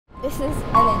This is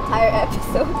an entire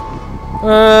episode.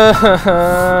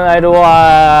 I don't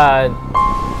want.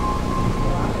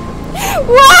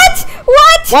 What?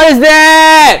 What? What is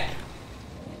that?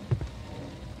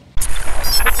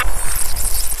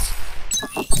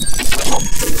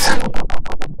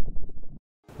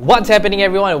 What's happening,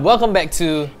 everyone? Welcome back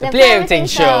to the Play Everything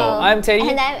Show. I'm Teddy.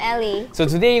 And I'm Ellie. So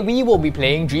today we will be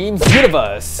playing Dreams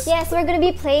Universe. Yes, we're going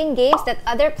to be playing games that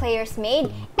other players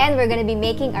made, and we're going to be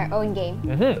making our own game.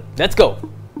 Let's go.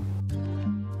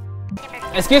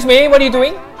 Excuse me, what are you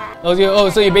doing?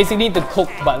 So you basically need to cook,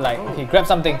 but like, okay, grab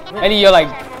something. Ellie, you're like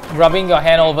rubbing your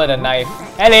hand over the knife.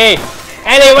 Ellie!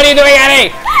 Ellie, what are you doing, Ellie?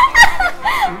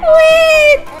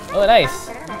 Wait! Oh,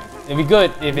 nice. It'd be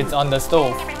good if it's on the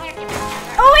stove.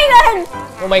 Oh my god!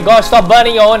 Oh my gosh, stop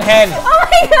burning your own hand. Oh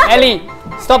my god! Ellie,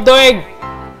 stop doing.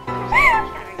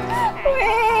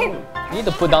 Wait! You need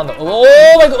to put down the.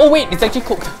 Oh my god! Oh wait, it's actually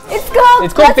cooked. It's cooked!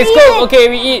 It's cooked. Let's It's cooked. eat. Okay,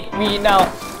 we eat. We eat now.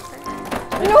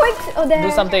 No, it's there. Do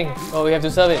something. Oh, we have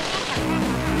to serve it.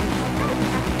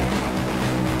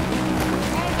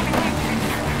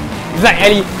 It's like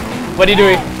Ellie. What are you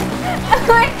doing?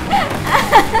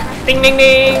 Ding ding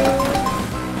ding.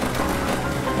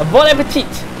 Bon appetit.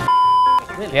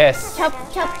 Yes. Chop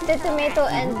the tomato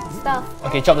and stuff.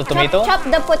 Okay, chop the tomato. Chop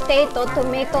the potato,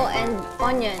 tomato, and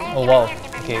onion. Oh wow.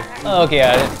 Okay. Oh,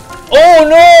 okay. Oh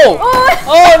no!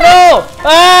 Oh no!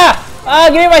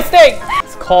 Give me my steak.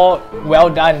 It's called well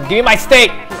done. Give me my steak.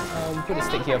 We put the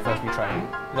steak here first. We try.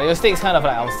 Like your steak's kind of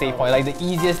like our save point, like the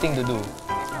easiest thing to do.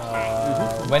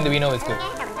 When do we know it's good?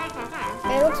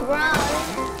 It looks brown.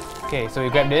 Okay, so we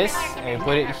grab this and we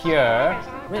put it here.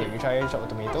 Okay, we try to chop the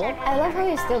tomato. I love how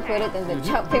you still put it in the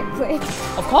chopping plate.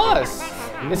 Of course!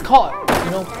 It's called,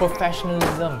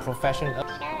 professionalism. To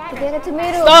get a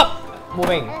tomato. Stop!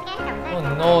 Moving. Oh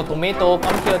no, tomato.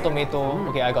 Come here, tomato.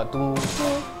 Okay, I got two.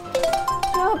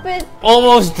 Drop it.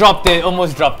 Almost dropped it.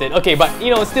 Okay, but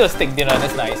still a steak dinner.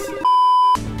 That's nice.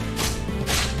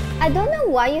 I don't know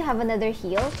why you have another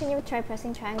heel. Can you try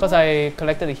pressing triangle? Because I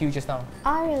collected the heel just now.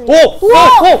 Oh, really? Whoa!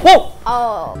 Whoa! Whoa!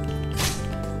 Oh.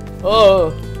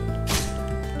 Oh!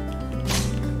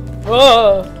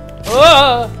 Oh!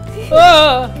 Oh!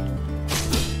 Oh!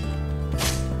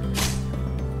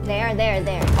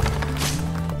 There.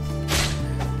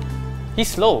 He's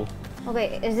slow.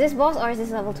 Okay, is this boss or is this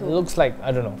level 2? It looks like,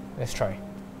 I don't know. Let's try.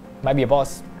 Might be a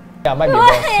boss. Yeah, might be a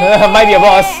boss. Might be a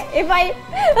boss. If I...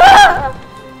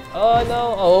 Oh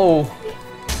no. Oh.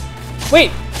 Wait,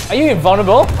 are you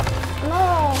invulnerable?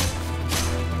 No.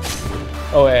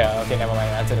 Oh yeah, okay, never mind.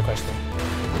 Answer the question.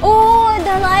 Oh,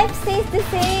 the life stays the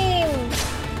same.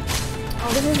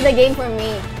 Oh, this is the game for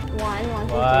me. One,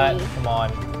 two, What? three. Come on.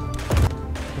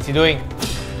 What's he doing?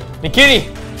 Nikiri!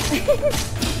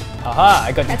 Haha,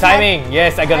 I got the timing.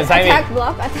 Yes, I got the timing. Attack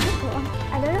block. I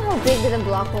don't know how big the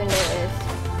block window is.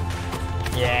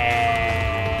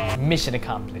 Yeah. Mission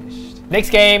accomplished. Next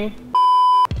game.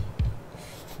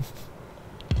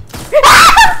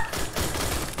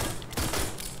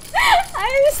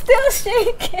 I'm still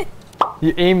shaking.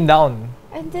 You aim down.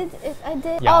 I did.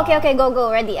 Yeah. Oh, okay,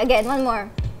 go. Ready. Again, one more.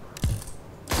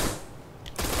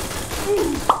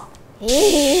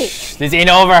 This ain't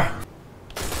over.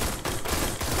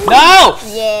 No!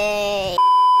 Yay.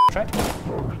 Try.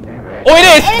 Oh, it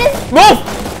is! Move!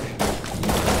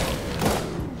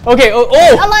 Okay, oh!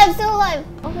 Alive, still alive.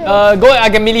 Okay. Go, I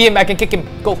can melee him, I can kick him.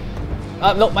 Go.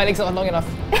 No, my legs are not long enough.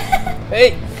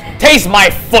 Hey! Taste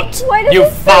my foot! Why does you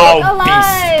it foul stay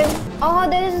alive? beast! Oh,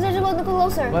 there's one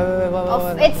closer.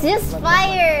 Wait. It's just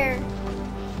fire.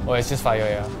 Oh, it's just fire,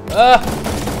 yeah.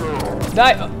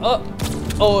 Die!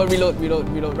 Oh, reload,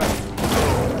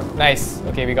 right. Nice.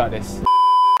 Okay, we got this.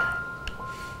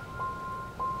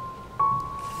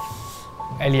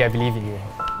 Ellie, I believe in you.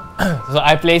 So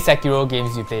I play Sekiro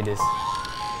games, you play this.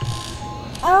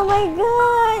 Oh my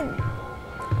god.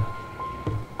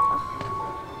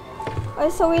 Oh,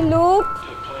 so we loop.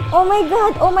 Oh my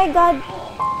god.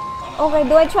 Okay,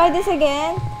 do I try this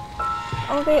again?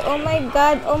 Okay, oh my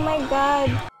god.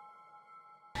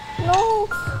 No.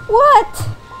 What?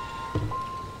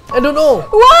 I don't know.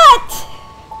 What?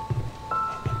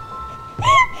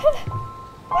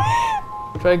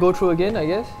 Try to go through again, I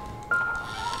guess.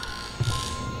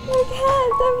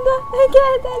 I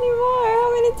can't anymore. How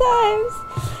many times?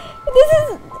 This is...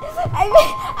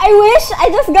 I wish I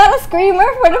just got a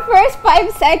screamer for the first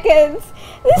 5 seconds.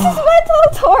 This is mental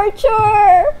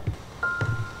torture.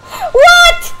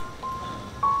 What?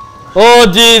 Oh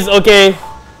jeez, okay.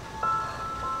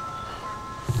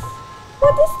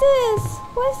 What is this?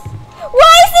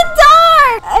 Why is it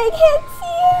dark? I can't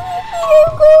see anything.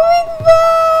 I'm going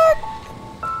back.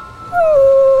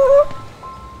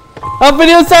 Our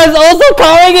producer is also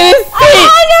crawling in his seat!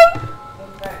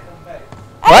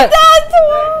 What?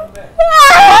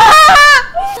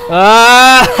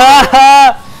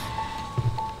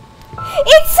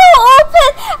 It's so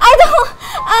open! I don't...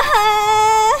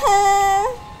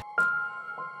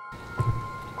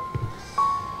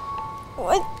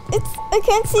 What? I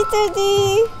can't see 3D.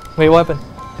 Wait, what happened?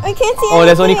 I can't see Oh,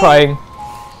 there's only anything. crying.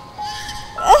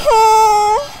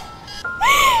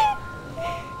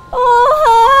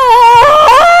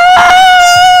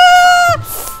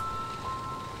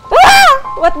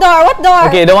 What door? What door?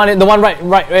 Okay, the one right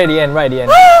at the end, right at the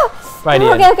end. Right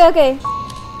at the end. Okay.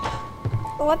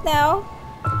 What now?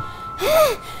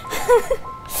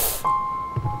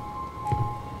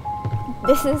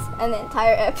 This is an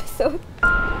entire episode.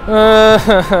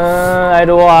 I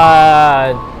don't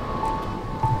want.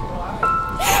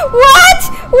 What?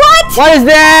 What is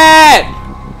that?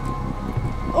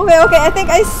 Okay, I think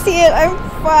I see it. I'm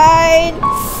fine.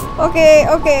 Okay.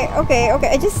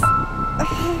 I just...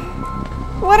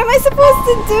 What am I supposed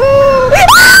to do?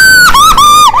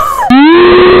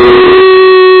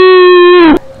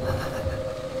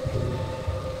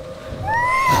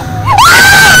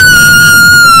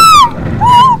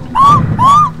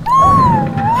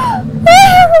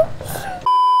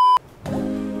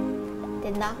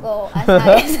 Did not go as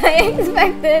high as I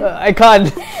expected. I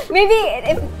can't. Maybe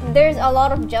if there's a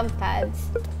lot of jump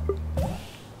pads.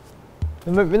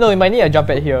 No, you might need a jump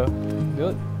pad here.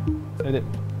 Good.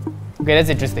 Okay, that's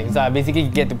interesting. So basically you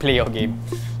get to play your game.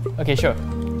 Okay, sure.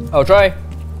 I'll try.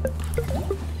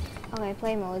 Okay,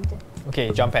 play mode. Okay,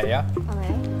 jump pad, yeah?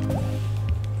 Okay.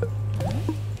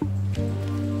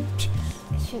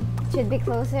 Should be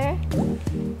closer.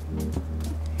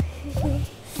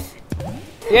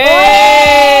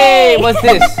 Yay! What's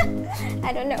this?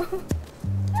 I don't know.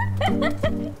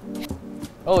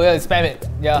 Oh yeah, spam it.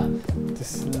 Yeah.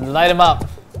 Just light them up.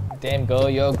 Damn girl,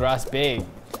 your grass big.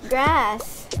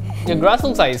 Grass. Your grass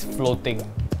looks like it's floating.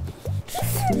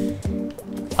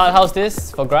 How's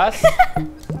this for grass?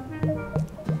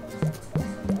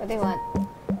 What do you want?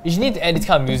 You should need to add this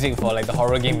kind of music for like the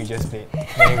horror game we just played. Then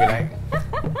you'll be like,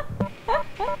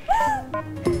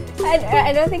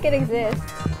 I don't think it exists.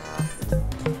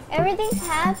 Everything's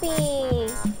happy.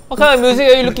 what kind of music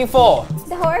are you looking for?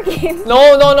 The horror game. No.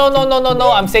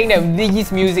 I'm saying that this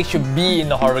music should be in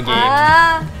the horror game.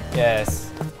 Ah.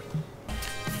 Yes.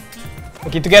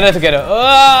 Okay, together.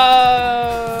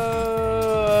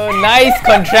 Nice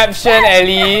contraption,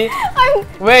 Elie.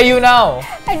 Where are you now?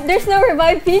 There's no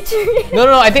revive feature.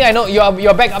 No, I think I know.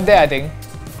 You're back up there, I think.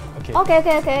 Okay.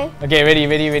 Okay. Okay,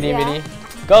 ready. Yeah.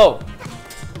 Go.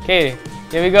 Okay,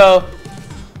 here we go.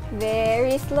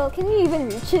 Very slow. Can you even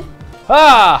reach it?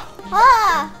 Ah!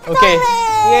 Okay.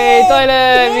 Toilet! Yay,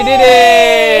 toilet! We did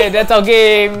it! That's our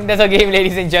game,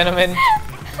 ladies and gentlemen.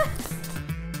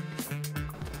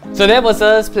 So that was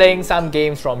us playing some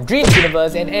games from Dreams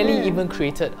Universe, and Elie even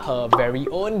created her very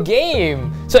own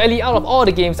game. So Elie, out of all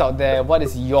the games out there, what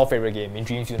is your favorite game in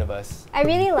Dreams Universe? I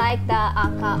really like the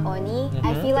Aka Oni.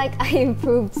 I feel like I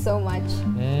improved so much.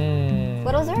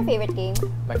 What was your favorite game?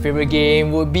 My favorite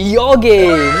game would be your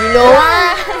game, you know?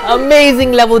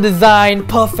 Amazing level design,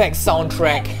 perfect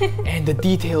soundtrack, and the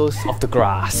details of the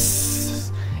grass.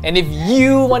 And if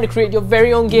you want to create your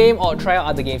very own game or try out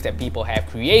other games that people have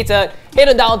created, head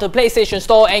on down to the PlayStation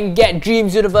Store and get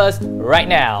Dreams Universe right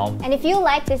now. And if you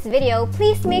like this video,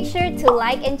 please make sure to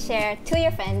like and share to your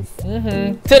friends.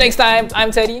 Till next time, I'm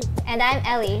Teddy. And I'm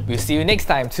Elie. We'll see you next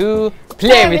time to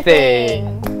Play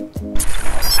Everything.